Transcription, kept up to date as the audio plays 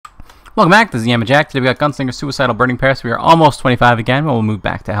Welcome back, this is Yamajac. Today we got Gunslinger, Suicidal, Burning Paris. We are almost 25 again, but we'll move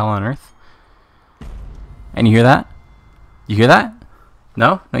back to Hell on Earth. And you hear that? You hear that?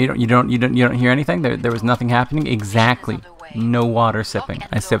 No? No, you don't hear anything? There was nothing happening? Exactly. No water sipping.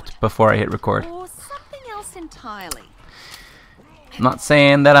 I sipped before I hit record. Or something else entirely. I'm not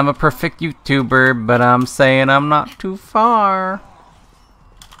saying that I'm a perfect YouTuber, but I'm saying I'm not too far.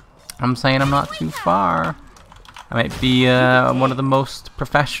 I'm saying I'm not too far. I might be one of the most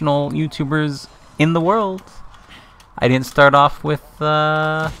professional YouTubers in the world. I didn't start off with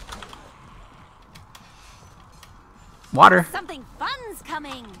water. Something fun's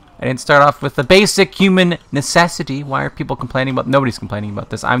coming. I didn't start off with the basic human necessity. Why are people complaining about? Nobody's complaining about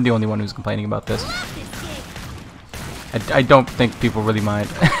this. I'm the only one who's complaining about this. I don't think people really mind.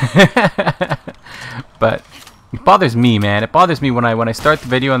 But it bothers me, man. It bothers me when I start the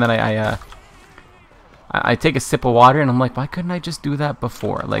video and then I take a sip of water and I'm like, why couldn't I just do that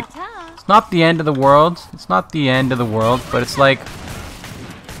before? Like, it's not the end of the world. It's not the end of the world, but it's like,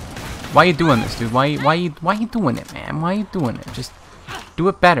 why are you doing this, dude? Why you doing it, man? Why are you doing it? Just do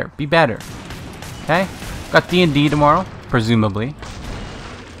it better. Be better. Okay? Got D&D tomorrow, presumably.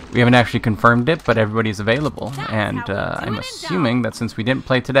 We haven't actually confirmed it, but everybody's available, and I'm assuming that since we didn't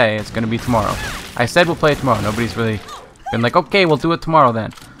play today, it's going to be tomorrow. I said we'll play tomorrow. Nobody's really been like, okay, we'll do it tomorrow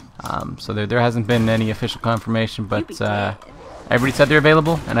then. So there hasn't been any official confirmation, but everybody said they're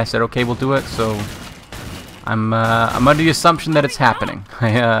available, and I said, okay, we'll do it. So I'm under the assumption that it's happening.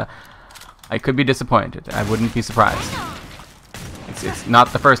 I could be disappointed. I wouldn't be surprised. It's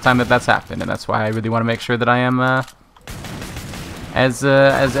not the first time that that's happened, and that's why I really want to make sure that I am as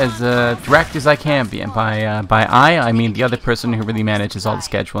direct as I can be. And by I mean the other person who really manages all the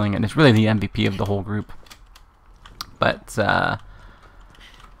scheduling, and it's really the MVP of the whole group. But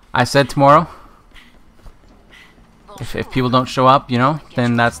I said tomorrow. If people don't show up, you know,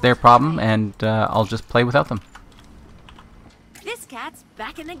 then that's their problem, and I'll just play without them. This cat's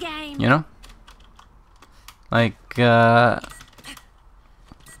back in the game. You know, like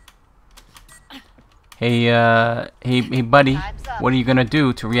hey buddy, what are you gonna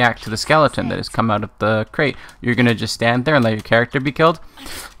do to react to the skeleton that has come out of the crate? You're gonna just stand there and let your character be killed?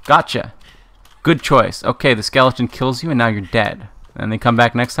 Gotcha. Good choice. Okay, the skeleton kills you and now you're dead. And they come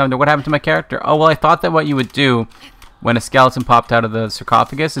back next time. What happened to my character? Oh, well, I thought that what you would do when a skeleton popped out of the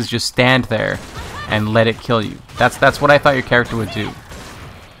sarcophagus is just stand there and let it kill you. That's what I thought your character would do.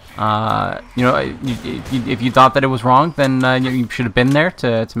 You know, if you thought that it was wrong, then you should have been there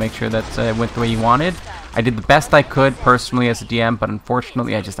to make sure that it went the way you wanted. I did the best I could personally as a DM, but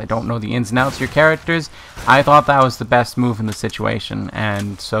unfortunately I don't know the ins and outs of your characters. I thought that was the best move in the situation,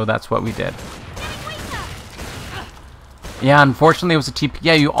 and so that's what we did. Yeah, unfortunately it was a TP.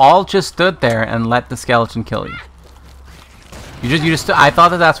 Yeah, you all just stood there and let the skeleton kill you. You just. I thought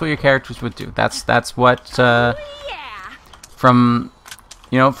that that's what your characters would do. That's what. From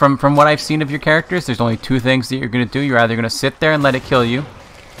what I've seen of your characters, there's only two things that you're gonna do. You're either gonna sit there and let it kill you,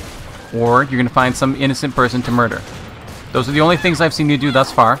 or you're gonna find some innocent person to murder. Those are the only things I've seen you do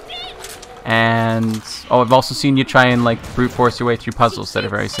thus far. And oh, I've also seen you try and like brute force your way through puzzles that are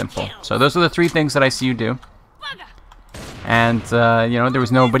very simple. So those are the three things that I see you do. And you know, there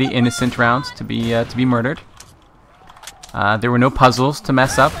was nobody innocent around to be murdered. There were no puzzles to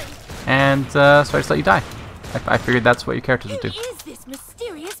mess up, and so I just let you die. I figured that's what your characters would do. Who is this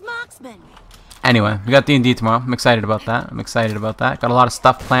mysterious marksman? Anyway, we got D&D tomorrow. I'm excited about that. Got a lot of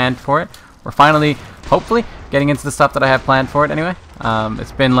stuff planned for it. We're finally, hopefully, getting into the stuff that I have planned for it. Anyway,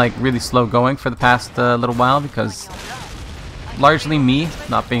 it's been like really slow going for the past little while because largely me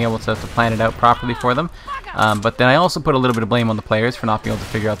not being able to plan it out properly for them. But then I also put a little bit of blame on the players for not being able to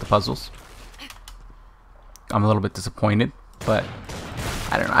figure out the puzzles. I'm a little bit disappointed, but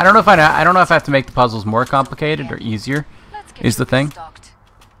I don't know. I don't know if I have to make the puzzles more complicated or easier. Is the thing.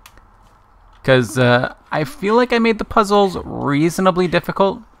 Because I feel like I made the puzzles reasonably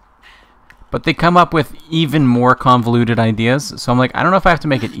difficult, but they come up with even more convoluted ideas. So I'm like, I don't know if I have to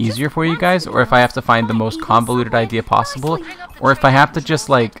make it easier for you guys, or if I have to find the most convoluted idea possible, or if I have to just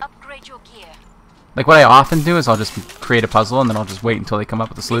like what I often do is I'll just create a puzzle and then I'll just wait until they come up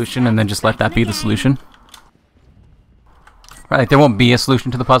with a solution and then just let that be the solution. Right, like there won't be a solution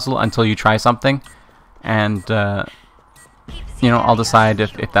to the puzzle until you try something, and you know, I'll decide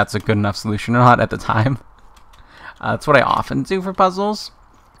if that's a good enough solution or not at the time. That's what I often do for puzzles.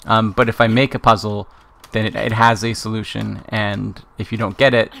 But if I make a puzzle, then it has a solution, and if you don't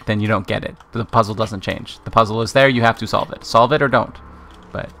get it, then you don't get it. The puzzle doesn't change. The puzzle is there, you have to solve it. Solve it or don't.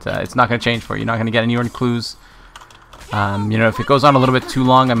 But it's not going to change for you. You're not going to get any clues. You know, if it goes on a little bit too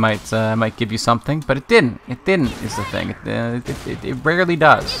long, I might give you something, but it didn't. It didn't is the thing. It rarely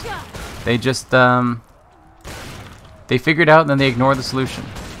does. They just they figure it out and then they ignore the solution.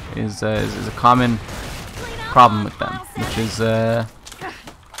 Is a common problem with them, which is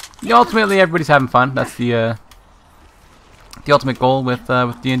ultimately everybody's having fun. That's the ultimate goal with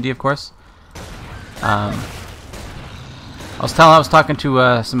D&D, of course. I was talking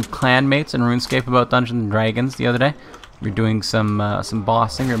to some clan mates in RuneScape about Dungeons and Dragons the other day. We were doing some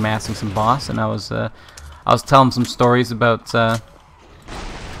bossing or massing some boss, and I was telling some stories about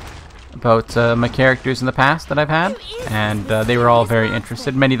my characters in the past that I've had, and they were all very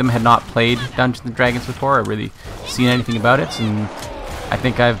interested. Many of them had not played Dungeons and Dragons before or really seen anything about it, and I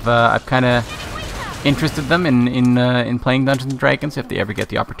think I've kind of interested them in playing Dungeons and Dragons if they ever get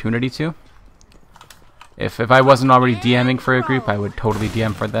the opportunity to. If I wasn't already DMing for a group, I would totally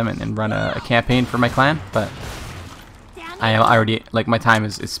DM for them and run a campaign for my clan. But I already, like, my time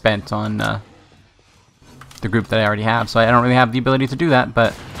is spent on the group that I already have, so I don't really have the ability to do that.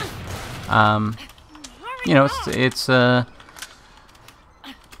 But you know, it's fun.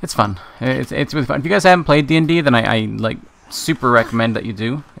 It's really fun. If you guys haven't played D&D, then I like super recommend that you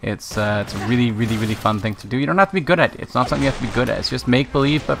do. It's a really fun thing to do. You don't have to be good at it. It's not something you have to be good at. It's just make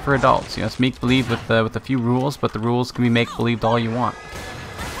believe, but for adults. You know, it's make believe with a few rules, but the rules can be make believed all you want.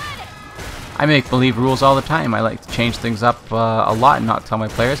 I make believe rules all the time. I like to change things up a lot and not tell my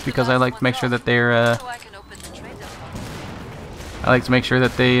players because I like to make sure that they're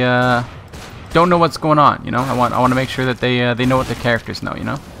don't know what's going on. You know, I want to make sure that they know what the characters know. You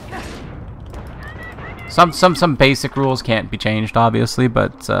know. Some basic rules can't be changed, obviously,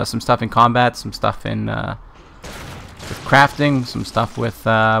 but some stuff in combat, some stuff in with crafting, some stuff with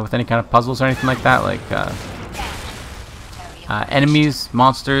any kind of puzzles or anything like that, like enemies,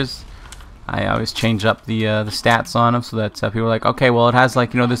 monsters. I always change up the stats on them so that people are like, okay, well, it has,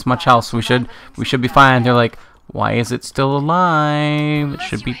 like, you know, this much health, so we should be fine. They're like, why is it still alive? It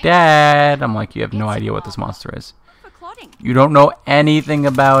should be dead. I'm like, you have no idea what this monster is. You don't know anything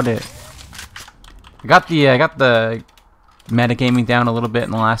about it. I got the metagaming down a little bit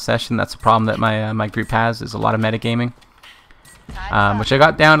in the last session. That's a problem that my group has, is a lot of metagaming, which I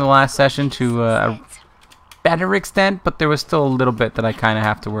got down in the last session to a better extent, but there was still a little bit that I kind of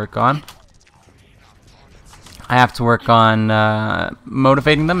have to work on. I have to work on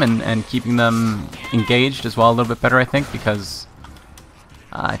motivating them and keeping them engaged as well a little bit better, I think, because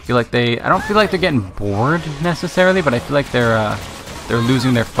I feel like I don't feel like they're getting bored necessarily, but I feel like they're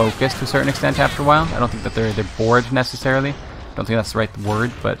losing their focus to a certain extent after a while. I don't think that they're bored necessarily. I don't think that's the right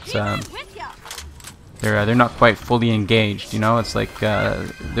word, but they're not quite fully engaged. You know, it's like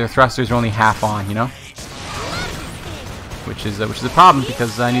their thrusters are only half on. You know, which is a problem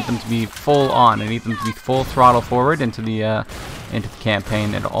because I need them to be full on. I need them to be full throttle forward into the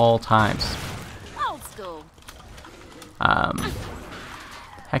campaign at all times.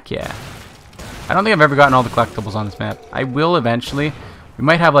 Heck yeah. I don't think I've ever gotten all the collectibles on this map. I will eventually. We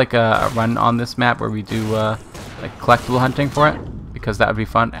might have like a run on this map where we do like collectible hunting for it, because that would be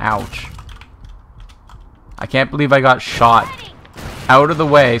fun. Ouch. I can't believe I got shot out of the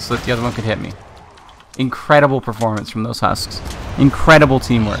way so that the other one could hit me. Incredible performance from those husks. Incredible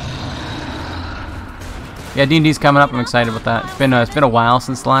teamwork. Yeah, D&D's coming up. I'm excited about that. It's been a while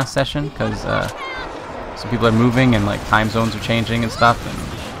since the last session because some people are moving and like time zones are changing and stuff, and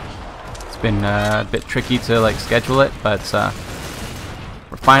been a bit tricky to like schedule it, but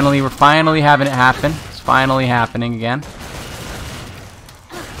we're finally having it happen. It's finally happening again,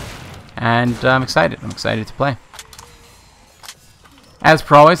 and I'm excited. I'm excited to play. As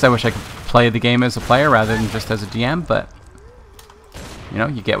per always, I wish I could play the game as a player rather than just as a DM, but you know,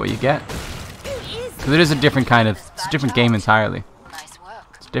 you get what you get. Because it is a different kind of, it's a different game entirely.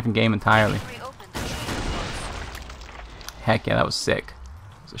 It's a different game entirely. Heck yeah, that was sick.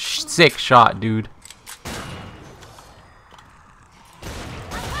 A sick shot, dude.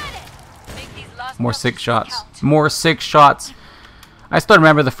 More sick shots. More sick shots. I still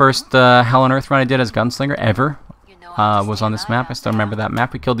remember the first Hell on Earth run I did as Gunslinger ever was on this map. I still remember that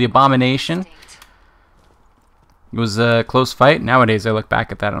map. We killed the Abomination. It was a close fight. Nowadays, I look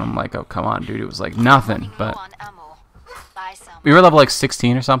back at that and I'm like, oh, come on, dude. It was like nothing. But we were level like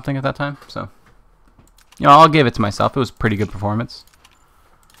 16 or something at that time. So, you know, I'll give it to myself. It was a pretty good performance.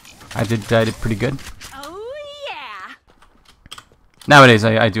 I did pretty good. Oh yeah. Nowadays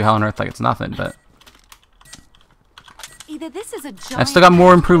I do Hell on Earth like it's nothing, but Either this is a I've still got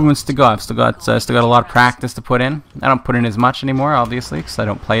more improvements to go. I've still got a lot of practice to put in. I don't put in as much anymore, obviously, because I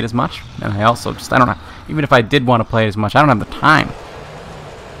don't play it as much, and I also I don't know. Even if I did want to play it as much, I don't have the time.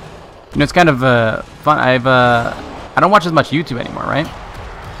 You know, it's kind of fun. I don't watch as much YouTube anymore, right?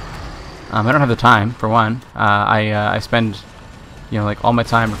 I don't have the time for one. I spend you know, like all my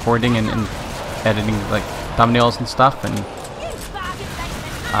time recording and editing like thumbnails and stuff, and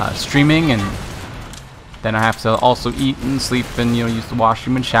streaming, and then I have to also eat and sleep and, you know, use the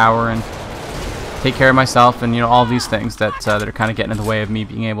washroom and shower and take care of myself, and, you know, all these things that that are kind of getting in the way of me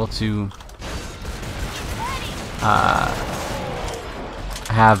being able to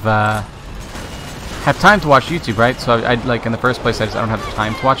have time to watch YouTube, right? So I like, in the first place, I don't have the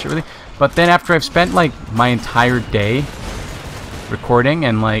time to watch it really. But then after I've spent like my entire day recording,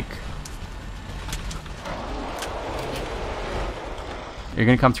 and like, you're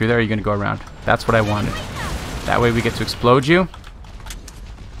gonna come through there, or you're gonna go around. That's what I wanted. That way we get to explode you.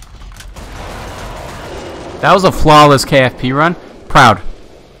 That was a flawless KFP run. Proud.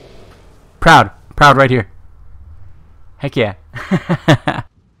 Proud. Proud right here. Heck yeah.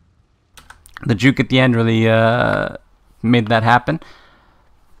 The juke at the end really made that happen.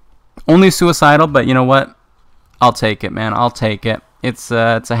 Only suicidal, but you know what? I'll take it, man. I'll take it. It's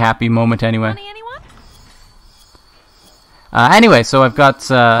a happy moment anyway. Anyway, so I've got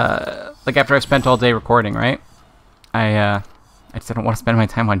like, after I've spent all day recording, right? I just don't want to spend my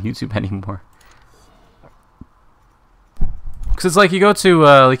time on YouTube anymore. Because it's like, you go to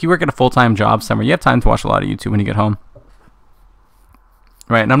like, you work at a full-time job somewhere, you have time to watch a lot of YouTube when you get home,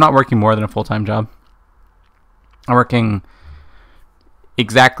 right? And I'm not working more than a full-time job. I'm working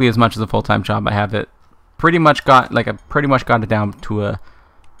exactly as much as a full-time job. I have it pretty much got it down to a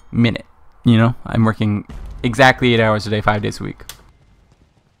minute. You know, I'm working exactly 8 hours a day, 5 days a week,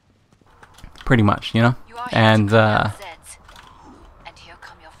 pretty much. You know, and I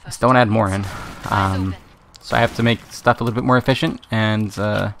still want to add more in. So I have to make stuff a little bit more efficient, and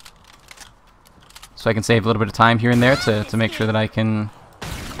so I can save a little bit of time here and there to make sure that I can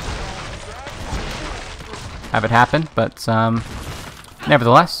have it happen. But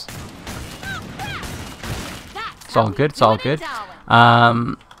nevertheless, it's all good. It's all good.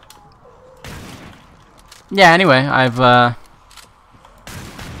 Yeah. Anyway, I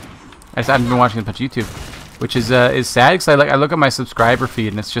haven't been watching a bunch of YouTube, which is sad, because I look at my subscriber feed,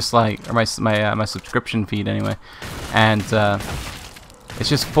 and it's just like, or my subscription feed anyway, and it's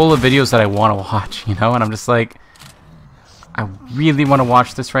just full of videos that I want to watch, you know, and I'm just like, I really want to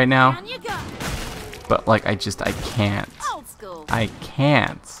watch this right now, but like, I can't. I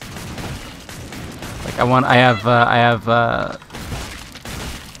can't. Like, I don't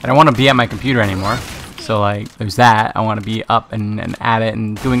want to be at my computer anymore. So like, there's that. I want to be up and at it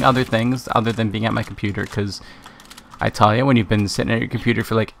and doing other things other than being at my computer, because I tell you, when you've been sitting at your computer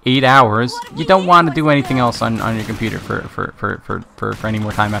for like 8 hours, you don't want to do anything else on your computer for any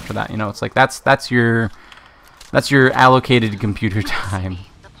more time after that. You know, it's like, that's your allocated computer time.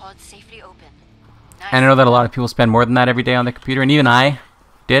 And I know that a lot of people spend more than that every day on the computer, and even I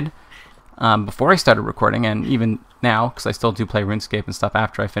did before I started recording, and even now, because I still do play RuneScape and stuff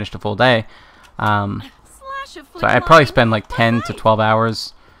after I finished a full day. So I probably spend like 10 to 12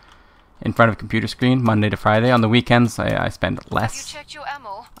 hours in front of a computer screen Monday to Friday. On the weekends, I spend less.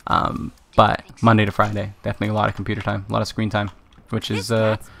 But Monday to Friday, definitely a lot of computer time, a lot of screen time, which is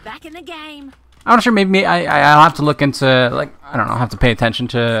back in the game. I'm not sure. Maybe I'll have to look into, like, I don't know. I'll have to pay attention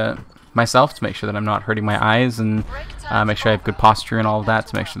to myself to make sure that I'm not hurting my eyes, and make sure I have good posture and all of that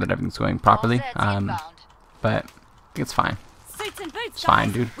to make sure that everything's going properly. But it's fine. It's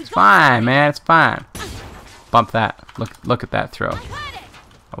fine, dude. It's fine, man. It's fine. Bump that. Look at that throw.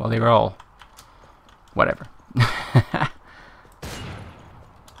 Well, they roll. Whatever.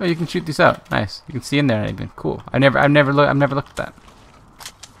 Oh, you can shoot these out. Nice. You can see in there even. Cool. I've never looked at that.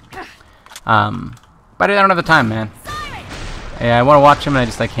 But I don't have the time, man. Yeah, I want to watch them,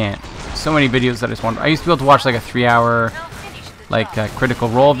 and I can't. So many videos that I just want. I used to be able to watch like a 3-hour, like, Critical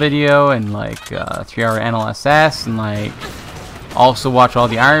Role video, and like 3-hour NLSS, and like also watch all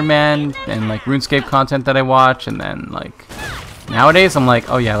the Iron Man and like RuneScape content that I watch, and then like nowadays I'm like,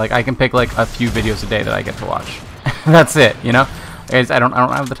 oh yeah, like I can pick like a few videos a day that I get to watch. That's it, you know. I don't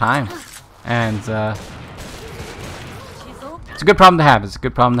have the time, and it's a good problem to have. It's a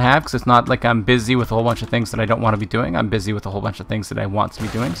good problem to have, because it's not like I'm busy with a whole bunch of things that I don't want to be doing. I'm busy with a whole bunch of things that I want to be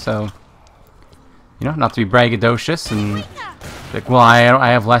doing. So, you know, not to be braggadocious and like, well, I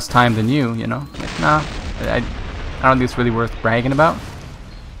have less time than you, you know. Like, no, I don't think it's really worth bragging about.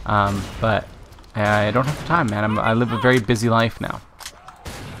 But I don't have the time, man. I live a very busy life now.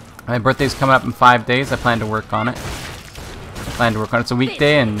 My birthday's coming up in 5 days. I plan to work on it. It's a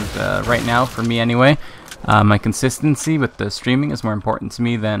weekday, and right now, for me anyway, my consistency with the streaming is more important to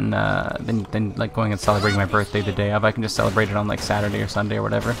me than like going and celebrating my birthday the day of. I can just celebrate it on like Saturday or Sunday or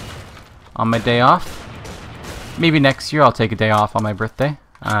whatever on my day off. Maybe next year I'll take a day off on my birthday.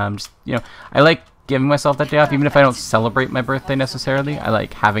 Just, you know, I like giving myself that day off, even if I don't celebrate my birthday necessarily. I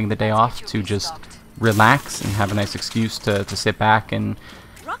like having the day off to just relax and have a nice excuse to sit back and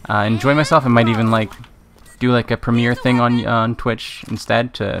enjoy myself. I might even like do like a premiere thing on Twitch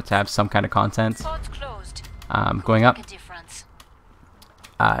instead to have some kind of content going up.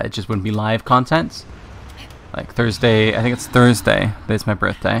 It just wouldn't be live content. Like Thursday, I think it's Thursday that's my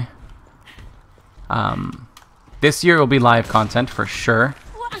birthday. This year it will be live content for sure.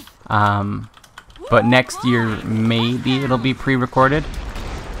 But next year maybe it'll be pre-recorded.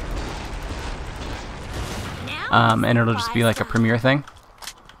 And it'll just be like a premiere thing.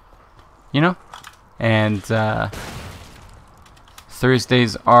 You know? And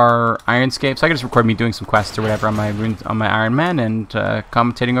Thursdays are Ironscape, so I can just record me doing some quests or whatever on my Iron Man and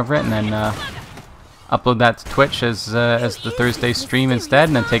commentating over it, and then upload that to Twitch as the Thursday stream instead,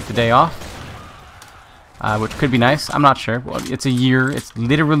 and then take the day off, which could be nice. I'm not sure. Well, it's a year. It's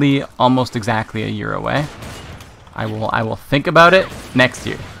literally almost exactly a year away. I will think about it next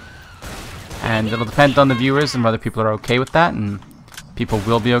year, and it'll depend on the viewers and whether people are okay with that, and people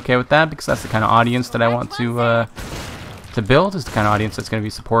will be okay with that because that's the kind of audience that I want to build. Is the kind of audience that's going to be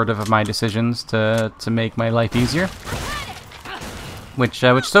supportive of my decisions to make my life easier, which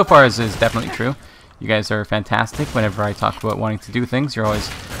so far is definitely true. You guys are fantastic. Whenever I talk about wanting to do things, you're always,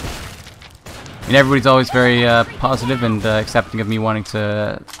 I mean, everybody's always very positive and accepting of me wanting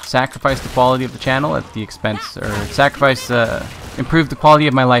to sacrifice the quality of the channel at the expense, or improve the quality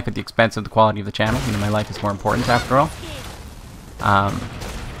of my life at the expense of the quality of the channel. You know, my life is more important after all.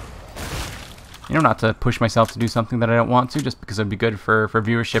 You know, not to push myself to do something that I don't want to, just because it'd be good for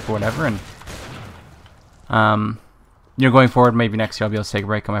viewership or whatever. And you know, going forward, maybe next year I'll be able to take a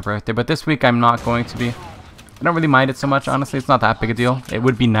break on my birthday. But this week I'm not going to be. I don't really mind it so much, honestly. It's not that big a deal. It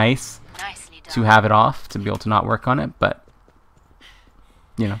would be nice to have it off, to be able to not work on it, but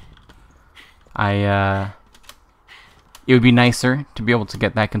you know, it would be nicer to be able to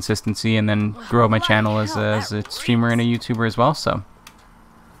get that consistency and then grow my channel as a streamer and a YouTuber as well. So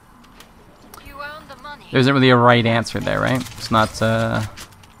there isn't really a right answer there, right? It's not.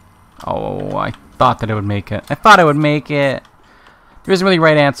 Oh, I thought that it would make it. I thought I would make it. There isn't really a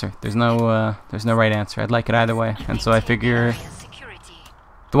right answer. There's no right answer. I'd like it either way, and so I figure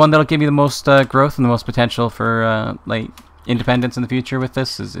the one that'll give me the most growth and the most potential for like independence in the future with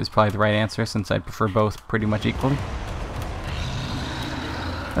this is probably the right answer, since I prefer both pretty much equally.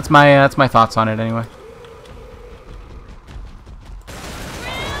 That's my thoughts on it anyway.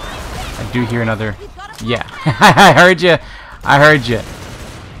 I do hear another. Yeah, I heard you. I heard you.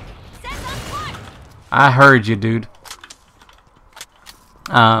 I heard you, dude.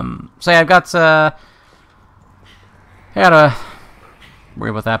 So yeah, I've got. I gotta worry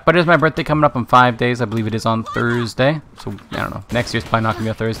about that. But it is my birthday coming up in 5 days. I believe it is on Thursday. So I don't know. Next year's probably not gonna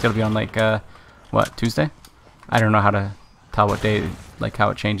be a Thursday. It'll be on like what, Tuesday? I don't know how to tell what day, like how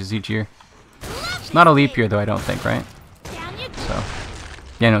it changes each year. It's not a leap year though, I don't think, right? So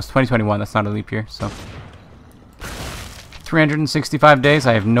yeah, no, it's 2021. That's not a leap year. So 365 days.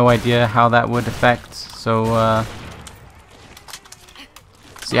 I have no idea how that would affect. So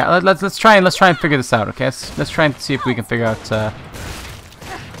yeah, let's try and figure this out. Okay, let's try and see if we can figure out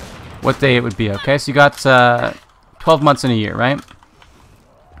what day it would be. Okay, so you got 12 months in a year, right?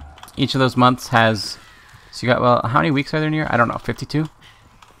 Each of those months has. So you got, well, how many weeks are there in a year? I don't know, 52?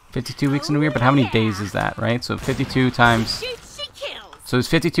 52 weeks in a year, but how many days is that, right? So 52 times. So it's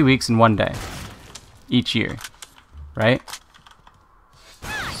 52 weeks in one day each year, right?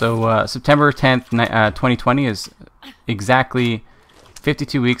 So September 10th, 2020 is exactly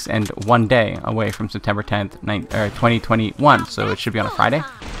 52 weeks and 1 day away from September 10th, 2021. So it should be on a Friday.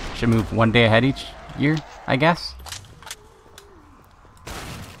 Should move 1 day ahead each year, I guess.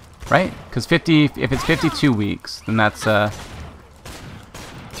 Right? Because if it's 52 weeks, then that's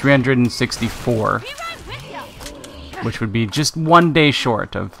 364, which would be just 1 day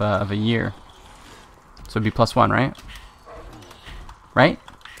short of a year. So it'd be +1, right? Right?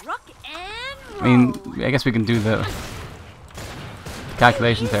 I mean, I guess we can do the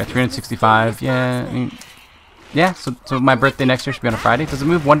calculations there. 365, yeah. I mean, yeah. So my birthday next year should be on a Friday. Does it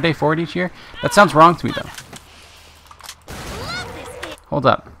move 1 day forward each year? That sounds wrong to me, though. Hold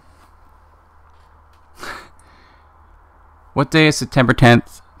up. What day is September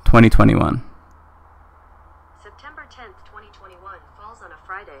 10th, 2021? September 10th, 2021 falls on a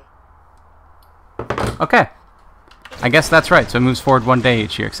Friday. Okay. I guess that's right. So it moves forward 1 day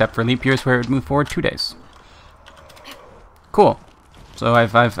each year, except for leap years where it would move forward 2 days. Cool. So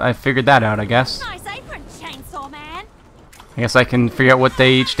I've figured that out, I guess. Nice apron, Chainsaw Man. I guess I can figure out what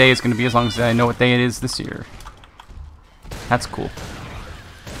day each day is going to be as long as I know what day it is this year. That's cool.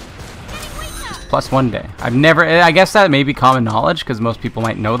 plus 1 day. I've never, I guess that may be common knowledge because most people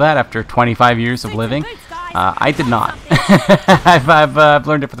might know that after 25 years of living. I did not. I've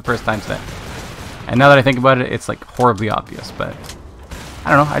learned it for the first time today. And now that I think about it, it's like horribly obvious, but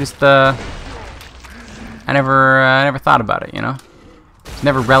I don't know, I just, I never thought about it, you know? It's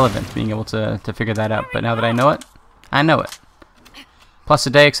never relevant being able to figure that out, but now that I know it, I know it. Plus a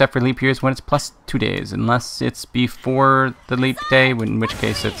day, except for leap years when it's plus 2 days, unless it's before the leap day, in which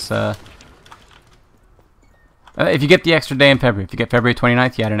case it's, if you get the extra day in February, if you get February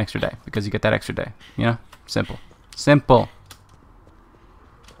 29th, you add an extra day, because you get that extra day, you know? Simple. Simple.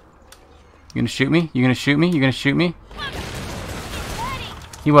 You gonna shoot me? You gonna shoot me? You gonna shoot me?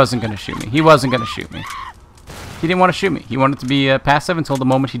 He wasn't gonna shoot me. He wasn't gonna shoot me. He didn't want to shoot me. He wanted to be passive until the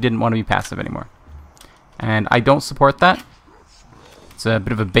moment he didn't want to be passive anymore. And I don't support that. It's a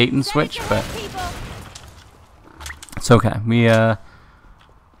bit of a bait and switch, but it's okay.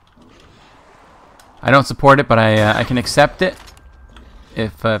 I don't support it, but I can accept it.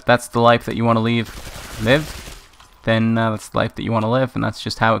 If that's the life that you want to live, then that's the life that you want to live, and that's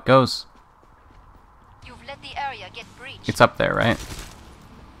just how it goes. You've let the area get breached. It's up there, right?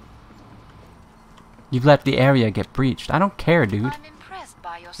 You've let the area get breached. I don't care, dude. I'm impressed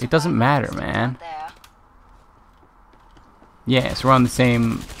by your It doesn't matter, man. Yeah, so we're on the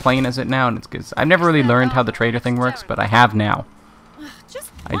same plane as it now, and it's good. I've never really learned how the trader thing works, but I have now.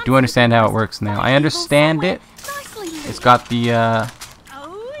 I do understand how it works now. I understand it. It's got the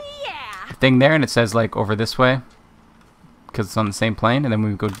thing there, and it says like over this way, because it's on the same plane, and then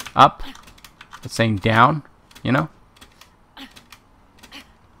we go up, it's saying down, you know?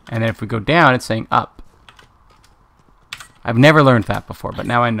 And then if we go down, it's saying up. I've never learned that before, but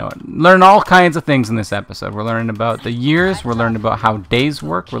now I know it. Learn all kinds of things in this episode. We're learning about the years. We're learning about how days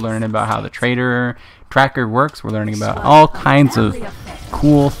work. We're learning about how the trader tracker works. We're learning about all kinds of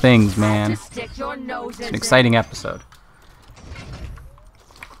cool things, man. It's an exciting episode.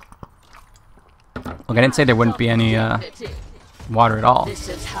 Look, I didn't say there wouldn't be any water at all.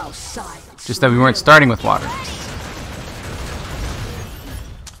 Just that we weren't starting with water.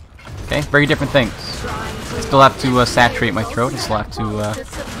 Okay, very different things. I still have to saturate my throat. I still have to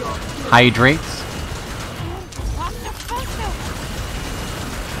hydrate.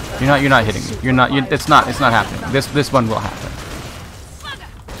 You're not hitting me. You're not. It's not happening. This one will happen.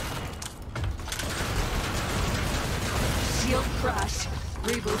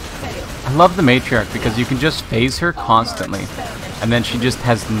 I love the matriarch because you can just phase her constantly, and then she just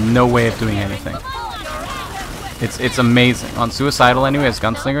has no way of doing anything. It's amazing. On Suicidal anyway, as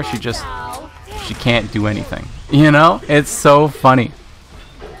Gunslinger, she can't do anything. You know? It's so funny.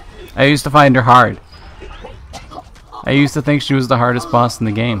 I used to find her hard. I used to think she was the hardest boss in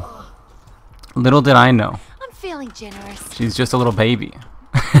the game. Little did I know. I'm feeling generous. She's just a little baby.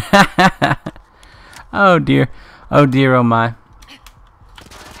 Oh dear. Oh dear, oh my.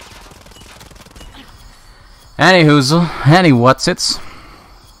 Any hoozle, any whatsits.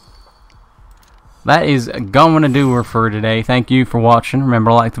 That is going to do it for today. Thank you for watching. Remember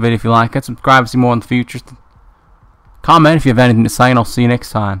to like the video if you like it. Subscribe to see more in the future. Comment if you have anything to say, and I'll see you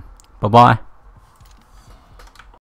next time. Bye-bye.